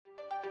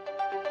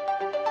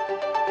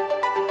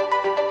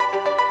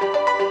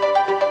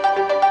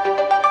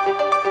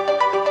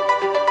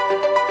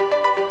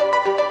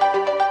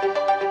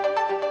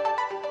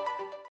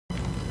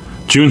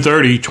June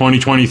 30,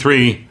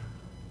 2023.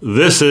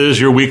 This is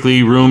your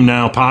weekly Room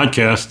Now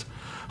podcast.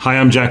 Hi,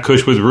 I'm Jack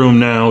Cush with Room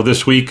Now.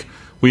 This week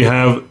we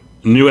have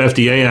new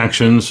FDA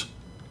actions,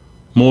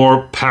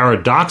 more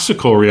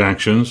parodoxical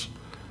reactions,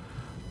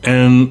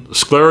 and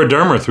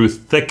scleroderma through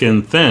thick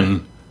and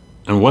thin.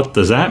 And what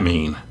does that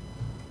mean?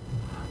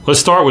 Let's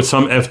start with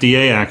some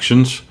FDA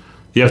actions.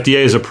 The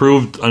FDA has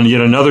approved on yet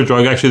another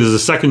drug. Actually, there's a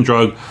second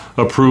drug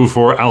approved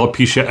for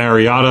alopecia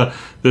areata.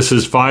 This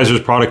is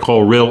Pfizer's product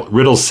called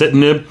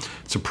ritlecitinib.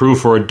 It's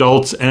approved for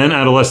adults and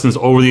adolescents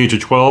over the age of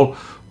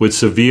 12 with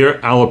severe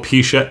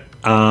alopecia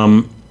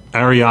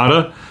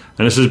areata.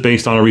 And this is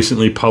based on a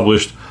recently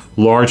published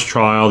large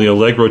trial, the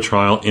Allegro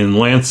trial in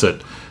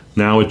Lancet.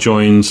 Now it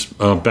joins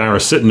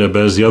baricitinib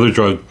as the other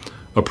drug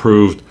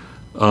approved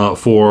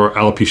for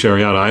alopecia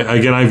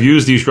areata. I've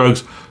used these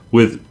drugs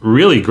with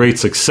really great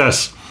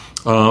success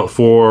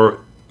for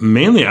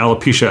mainly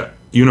alopecia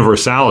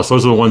universalis.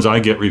 Those are the ones I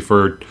get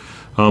referred.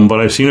 But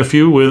I've seen a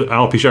few with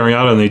alopecia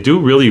areata, and they do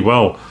really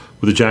well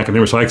with the JAK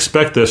inhibitor. So I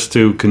expect this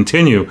to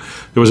continue.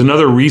 There was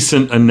another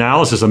recent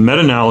analysis, a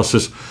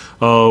meta-analysis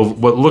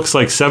of what looks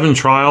like 7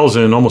 trials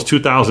and almost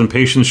 2,000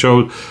 patients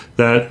showed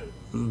that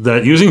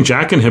using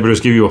JAK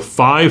inhibitors give you a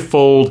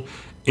 5-fold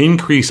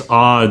increased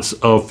odds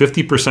of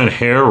 50%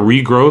 hair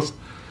regrowth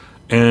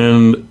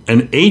and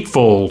an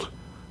 8-fold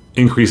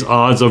increased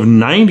odds of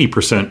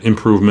 90%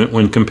 improvement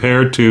when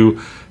compared to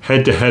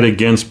head-to-head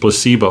against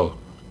placebo.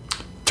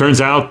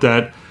 Turns out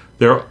that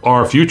there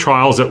are a few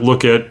trials that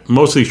look at,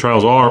 most of these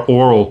trials are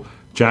oral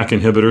JAK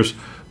inhibitors,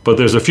 but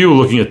there's a few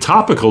looking at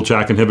topical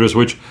JAK inhibitors,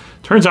 which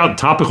turns out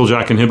topical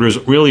JAK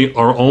inhibitors really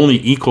are only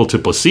equal to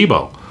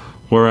placebo,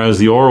 whereas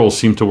the orals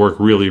seem to work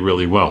really,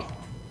 really well.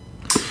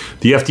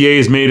 The FDA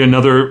has made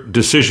another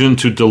decision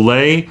to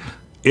delay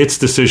its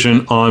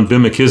decision on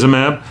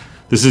bimekizumab.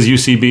 This is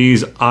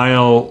UCB's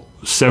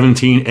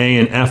IL-17A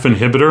and F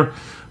inhibitor,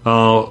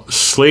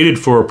 slated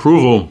for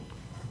approval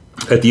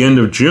at the end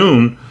of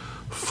June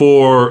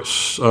for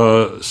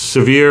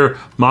severe,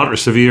 moderate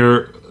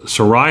severe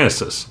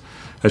psoriasis.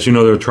 As you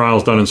know, there are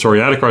trials done in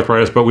psoriatic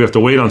arthritis, but we have to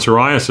wait on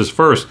psoriasis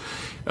first.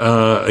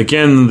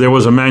 Again, there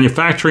was a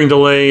manufacturing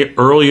delay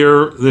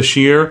earlier this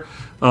year,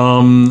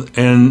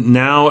 and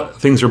now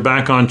things are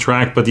back on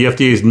track, but the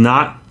FDA is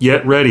not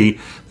yet ready.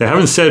 They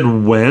haven't said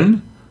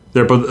when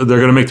they're going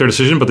to make their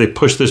decision, but they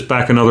pushed this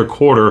back another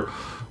quarter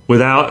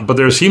but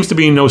there seems to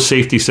be no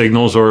safety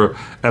signals or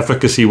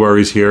efficacy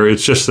worries here.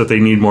 It's just that they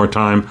need more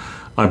time,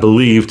 I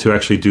believe, to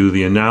actually do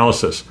the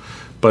analysis.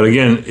 But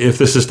again, if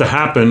this is to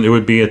happen, it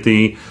would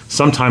be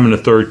sometime in the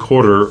third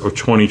quarter of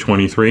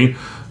 2023,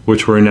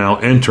 which we're now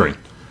entering.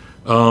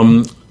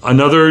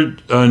 Another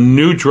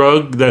new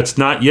drug that's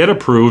not yet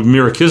approved,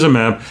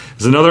 mirikizumab,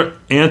 is another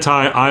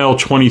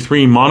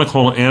anti-IL-23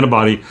 monoclonal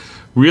antibody.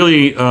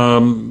 Really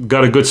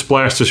got a good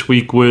splash this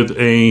week with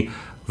a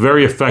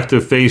very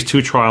effective phase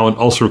 2 trial in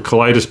ulcerative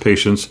colitis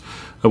patients.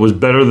 It was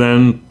better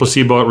than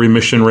placebo at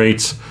remission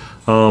rates.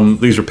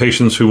 These are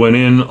patients who went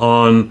in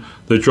on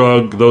the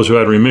drug. Those who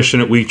had remission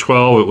at week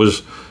 12, it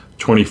was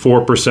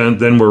 24%.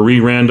 Then were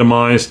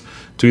re-randomized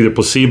to either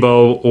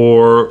placebo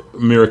or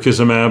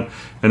mirikizumab.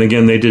 And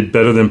again, they did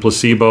better than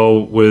placebo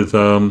with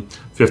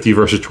 50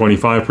 versus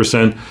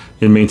 25%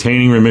 in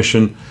maintaining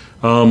remission.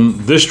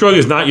 This drug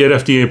is not yet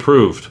FDA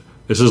approved.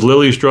 This is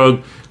Lilly's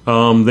drug.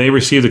 They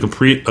received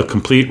a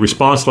complete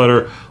response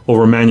letter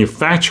over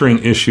manufacturing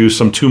issues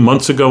some 2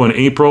 months ago in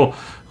April.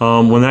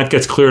 When that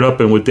gets cleared up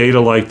and with data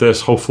like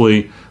this,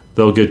 hopefully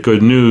they'll get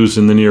good news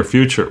in the near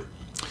future.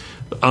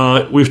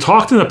 We've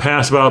talked in the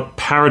past about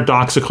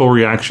paradoxical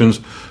reactions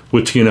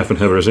with TNF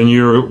inhibitors, and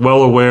you're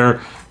well aware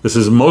this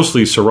is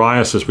mostly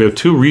psoriasis. We have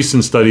 2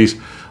 recent studies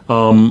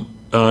in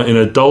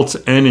adults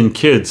and in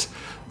kids.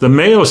 The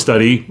Mayo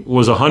study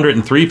was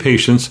 103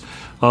 patients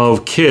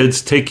of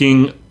kids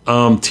taking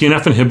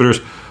TNF inhibitors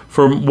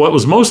for what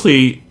was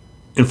mostly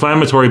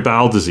inflammatory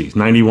bowel disease,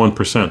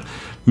 91%.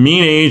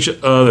 Mean age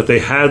that they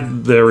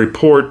had their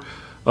report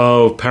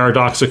of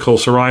paradoxical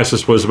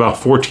psoriasis was about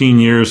 14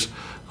 years.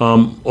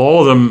 All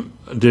of them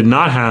did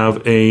not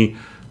have a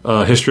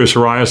history of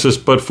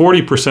psoriasis, but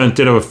 40%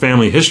 did have a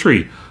family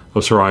history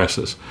of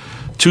psoriasis.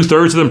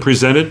 2/3 of them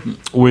presented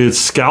with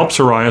scalp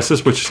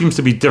psoriasis, which seems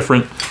to be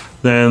different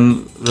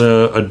than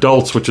the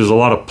adults, which is a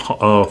lot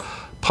of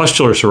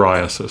pustular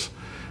psoriasis.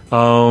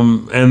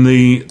 And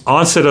the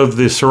onset of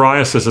the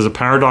psoriasis as a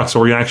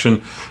paradoxical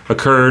reaction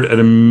occurred at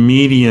a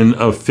median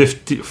of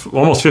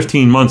almost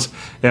 15 months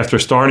after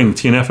starting the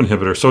TNF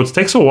inhibitor. So it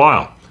takes a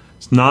while.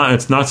 It's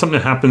not something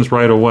that happens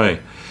right away.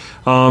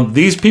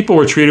 These people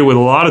were treated with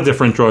a lot of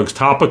different drugs,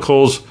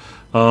 topicals,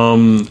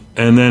 and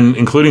then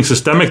including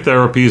systemic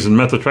therapies and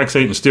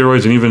methotrexate and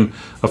steroids and even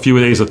a few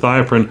with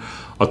azathioprine.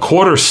 A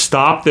quarter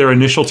stopped their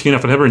initial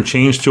TNF inhibitor and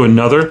changed to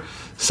another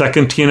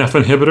second TNF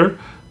inhibitor.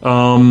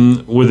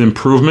 With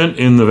improvement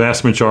in the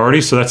vast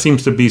majority. So that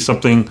seems to be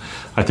something,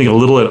 I think, a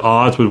little at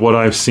odds with what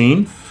I've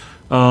seen.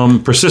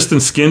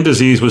 Persistent skin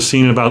disease was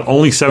seen about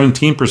only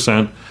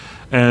 17%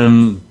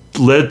 and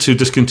led to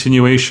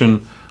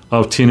discontinuation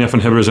of TNF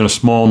inhibitors in a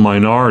small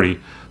minority.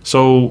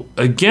 So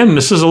again,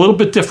 this is a little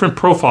bit different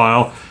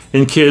profile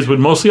in kids with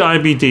mostly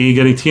IBD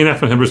getting TNF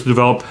inhibitors to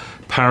develop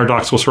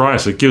parodoxical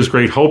psoriasis. It gives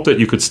great hope that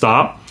you could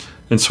stop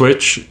and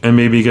switch and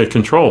maybe get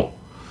control.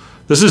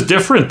 This is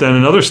different than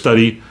another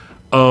study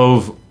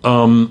of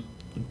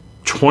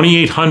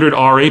 2,800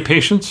 RA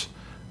patients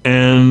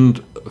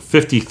and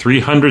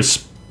 5,300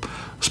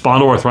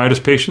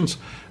 spondyloarthritis patients.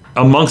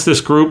 Amongst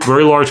this group,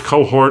 very large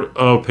cohort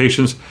of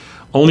patients,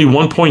 only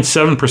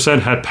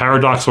 1.7% had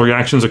paradoxical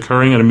reactions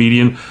occurring at a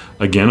median,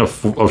 again,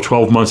 of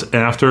 12 months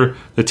after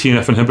the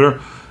TNF inhibitor,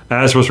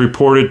 as was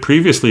reported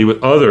previously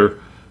with other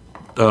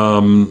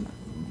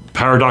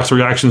paradoxical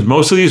reactions.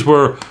 Most of these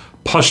were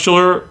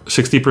pustular,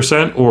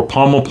 60%, or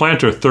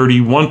palmoplantar,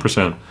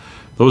 31%.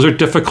 Those are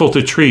difficult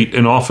to treat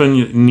and often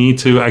you need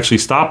to actually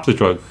stop the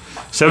drug.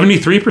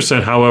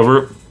 73%,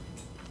 however,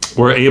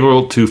 were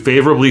able to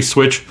favorably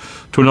switch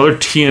to another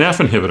TNF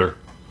inhibitor.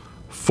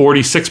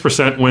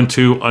 46% went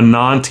to a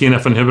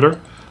non-TNF inhibitor.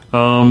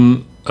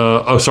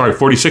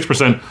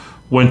 46%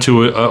 went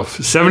to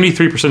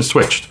 73%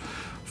 switched.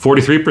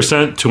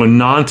 43% to a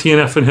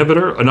non-TNF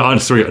inhibitor.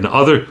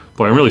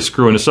 Boy, I'm really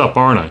screwing this up,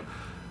 aren't I?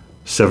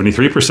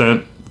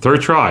 73%,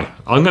 third try.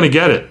 I'm going to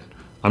get it.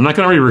 I'm not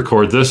going to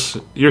re-record this.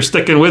 You're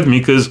sticking with me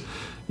because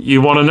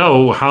you want to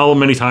know how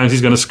many times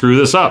he's going to screw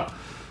this up.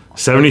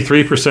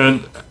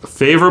 73%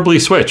 favorably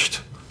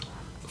switched.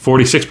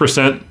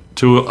 46%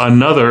 to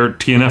another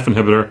TNF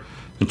inhibitor,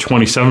 and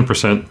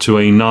 27% to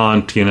a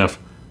non-TNF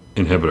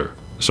inhibitor,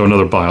 so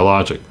another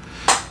biologic.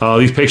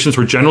 These patients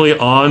were generally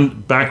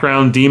on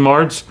background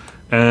DMARDs,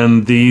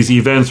 and these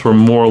events were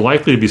more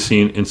likely to be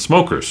seen in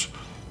smokers.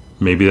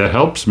 Maybe that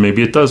helps,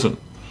 maybe it doesn't.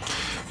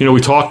 You know,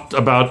 we talked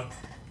about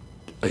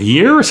a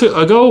year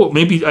ago,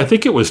 maybe I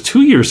think it was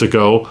 2 years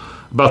ago,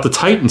 about the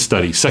Titan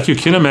study,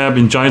 secukinumab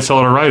in giant cell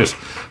arteritis.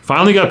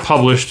 Finally got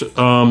published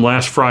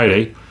last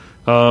Friday.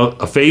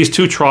 A phase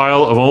 2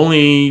 trial of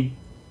only,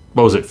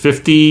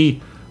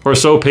 50 or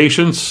so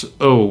patients.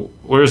 Oh,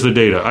 where's the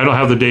data? I don't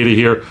have the data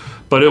here.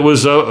 But it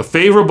was a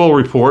favorable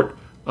report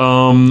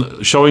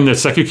showing that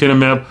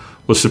secukinumab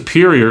was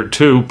superior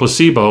to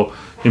placebo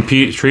in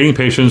treating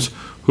patients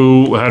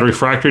who had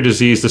refractory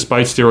disease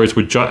despite steroids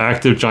with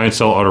active giant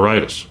cell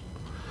arteritis.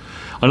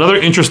 Another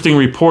interesting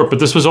report, but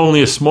this was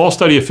only a small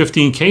study of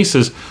 15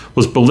 cases,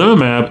 was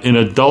belimumab in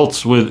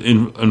adults with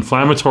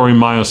inflammatory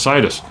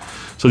myositis.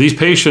 So these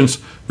patients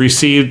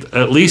received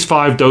at least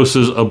 5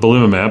 doses of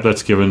belimumab,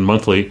 that's given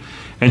monthly,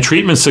 and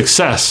treatment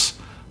success,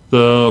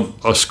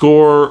 a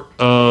score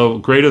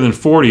greater than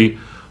 40,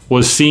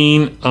 was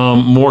seen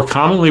more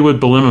commonly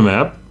with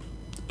belimumab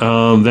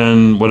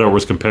than whatever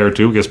was compared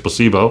to, I guess,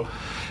 placebo.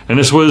 And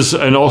this was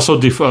also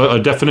a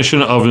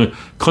definition of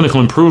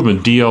clinical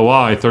improvement,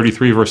 DOI,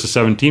 33 versus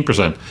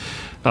 17%.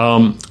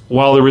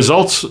 While the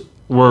results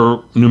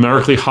were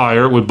numerically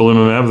higher with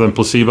belimumab than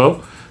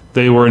placebo,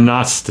 they were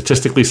not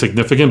statistically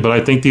significant, but I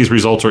think these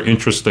results are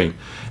interesting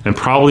and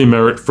probably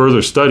merit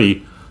further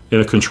study in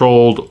a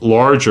controlled,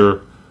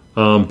 larger,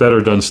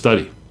 better done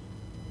study.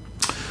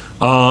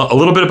 A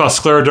little bit about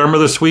scleroderma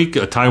this week.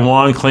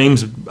 Taiwan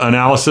claims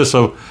analysis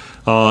of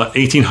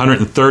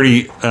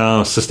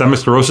 1,830 systemic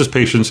sclerosis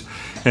patients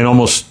and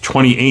almost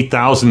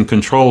 28,000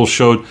 controls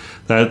showed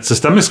that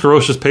systemic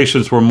sclerosis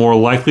patients were more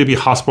likely to be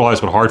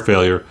hospitalized with heart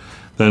failure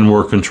than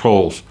were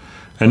controls.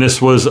 And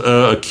this was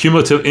a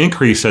cumulative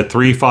increase at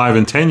 3, 5,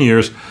 and 10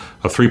 years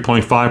of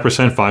 3.5%,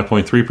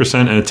 5.3%,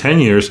 and at 10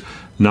 years,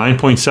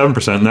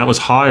 9.7%. And that was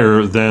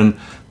higher than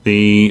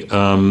the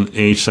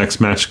age-sex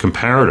matched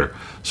comparator.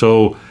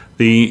 So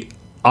the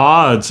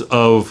odds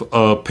of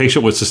a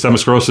patient with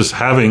systemic sclerosis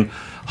having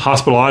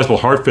hospitalizable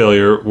heart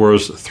failure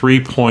was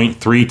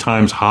 3.3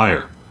 times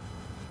higher.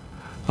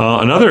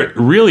 Another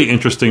really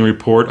interesting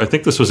report, I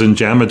think this was in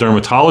JAMA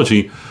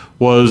Dermatology,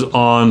 was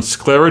on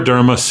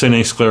Scleroderma,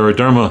 sine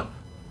scleroderma.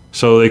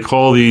 So they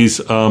call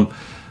these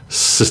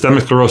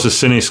systemic sclerosis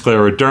sine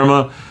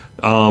scleroderma.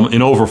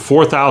 In over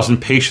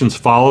 4,000 patients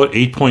followed,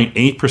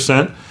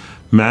 8.8%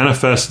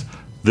 manifest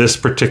this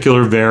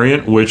particular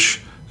variant,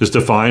 which is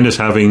defined as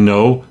having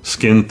no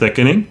skin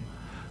thickening.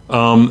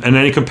 And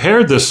then he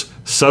compared this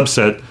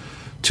subset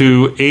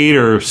to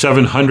 800 or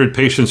 700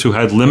 patients who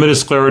had limited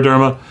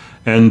scleroderma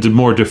and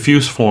more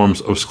diffuse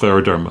forms of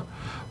scleroderma.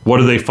 What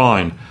do they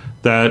find?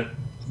 That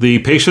the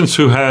patients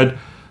who had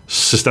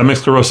systemic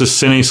sclerosis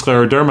sine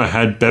scleroderma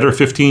had better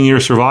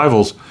 15-year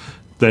survivals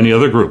than the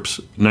other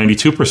groups,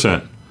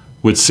 92%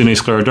 with sine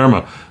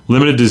scleroderma.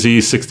 Limited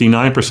disease,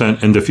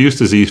 69%, and diffuse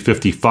disease,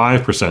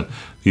 55%.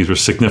 These were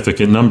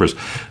significant numbers.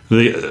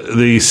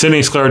 The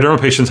sine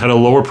scleroderma patients had a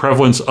lower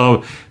prevalence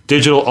of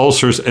digital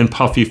ulcers and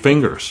puffy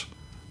fingers,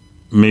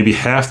 maybe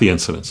half the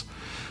incidence.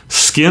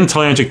 Skin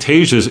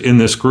telangiectasias in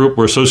this group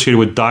were associated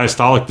with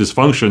diastolic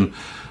dysfunction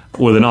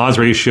with an odds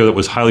ratio that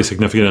was highly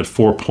significant at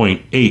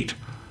 4.8.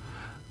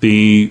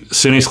 The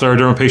sine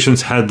scleroderma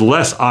patients had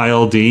less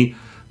ILD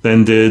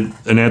than did,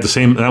 and had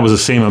that was the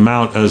same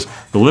amount as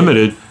the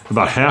limited,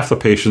 about half the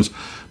patients,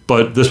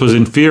 but this was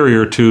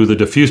inferior to the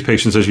diffuse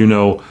patients, as you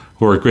know,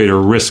 who are at greater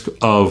risk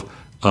of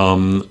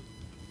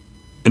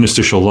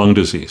interstitial lung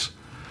disease.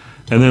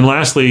 And then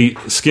lastly,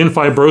 skin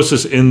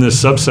fibrosis in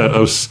this subset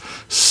of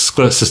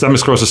systemic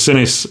sclerosis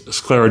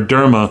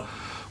scleroderma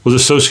was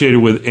associated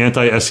with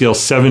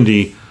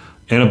anti-SEL70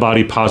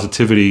 antibody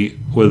positivity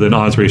with an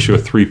odds ratio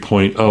of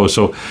 3.0.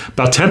 So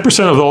about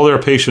 10% of all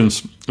their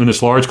patients in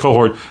this large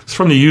cohort, it's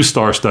from the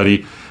U-STAR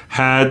study,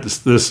 had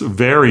this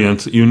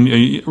variant,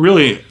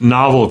 really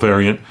novel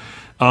variant,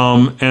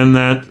 and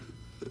that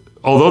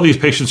although these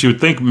patients you would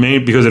think may,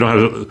 because they don't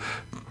have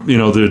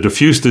the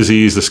diffuse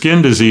disease, the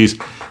skin disease,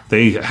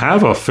 they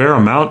have a fair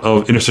amount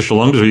of interstitial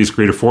lung disease,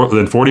 greater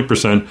than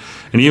 40%,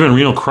 and even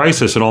renal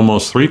crisis at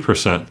almost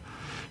 3%.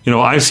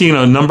 I've seen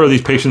a number of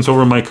these patients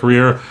over my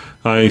career.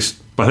 I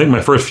think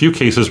my first few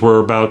cases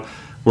were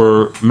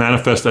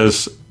manifest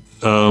as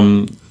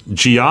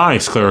GI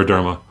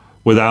scleroderma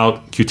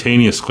without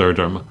cutaneous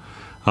scleroderma,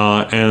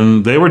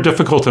 and they were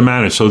difficult to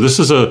manage.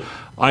 So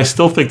I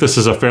still think this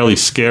is a fairly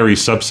scary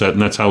subset,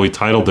 and that's how we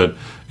titled it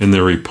in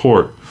the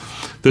report.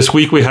 This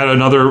week we had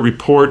another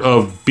report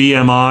of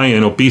BMI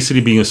and obesity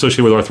being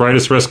associated with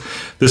arthritis risk.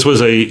 This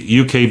was a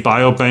UK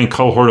Biobank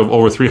cohort of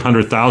over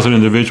 300,000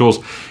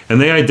 individuals, and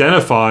they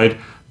identified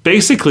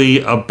basically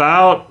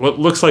about what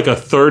looks like a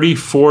 30,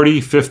 40,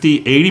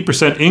 50,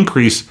 80%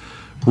 increase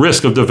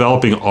risk of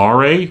developing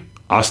RA,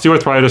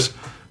 osteoarthritis,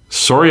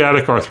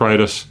 psoriatic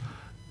arthritis,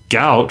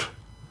 gout,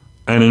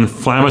 and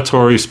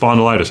inflammatory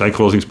spondylitis,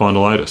 ankylosing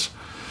spondylitis.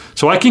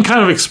 So I can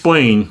kind of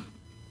explain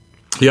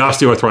the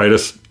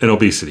osteoarthritis and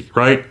obesity,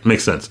 right?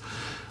 Makes sense.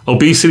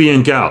 Obesity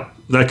and gout,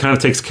 that kind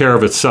of takes care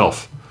of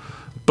itself.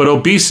 But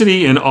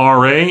obesity and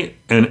RA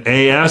and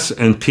AS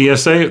and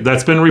PSA,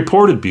 that's been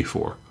reported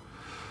before.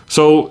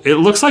 So it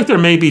looks like there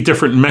may be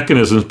different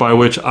mechanisms by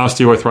which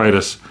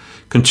osteoarthritis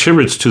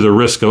contributes to the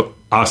risk of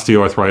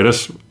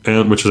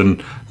osteoarthritis, which is a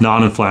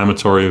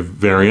non-inflammatory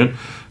variant,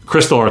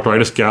 crystal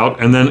arthritis, gout,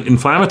 and then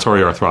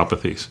inflammatory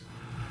arthropathies.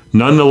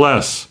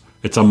 Nonetheless,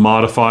 it's a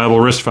modifiable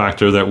risk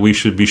factor that we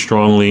should be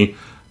strongly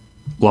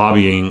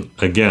lobbying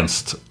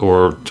against,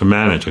 or to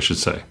manage, I should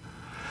say.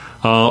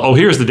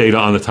 Here's the data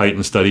on the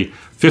TITAN study.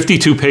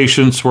 52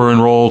 patients were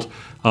enrolled.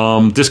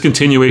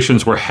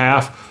 Discontinuations were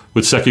half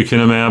with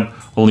secukinumab,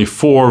 only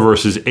 4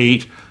 versus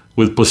 8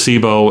 with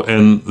placebo,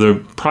 and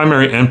the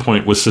primary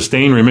endpoint was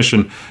sustained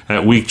remission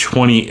at week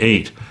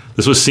 28.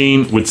 This was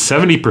seen with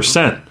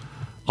 70%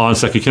 on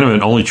secukinumab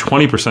and only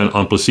 20%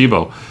 on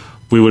placebo.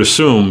 We would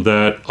assume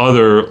that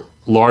other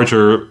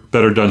larger,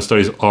 better done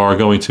studies are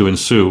going to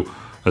ensue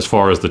as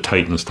far as the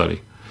TITAN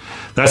study.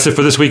 That's it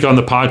for this week on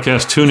the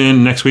podcast. Tune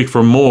in next week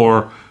for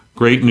more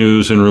great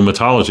news in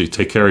rheumatology.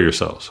 Take care of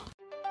yourselves.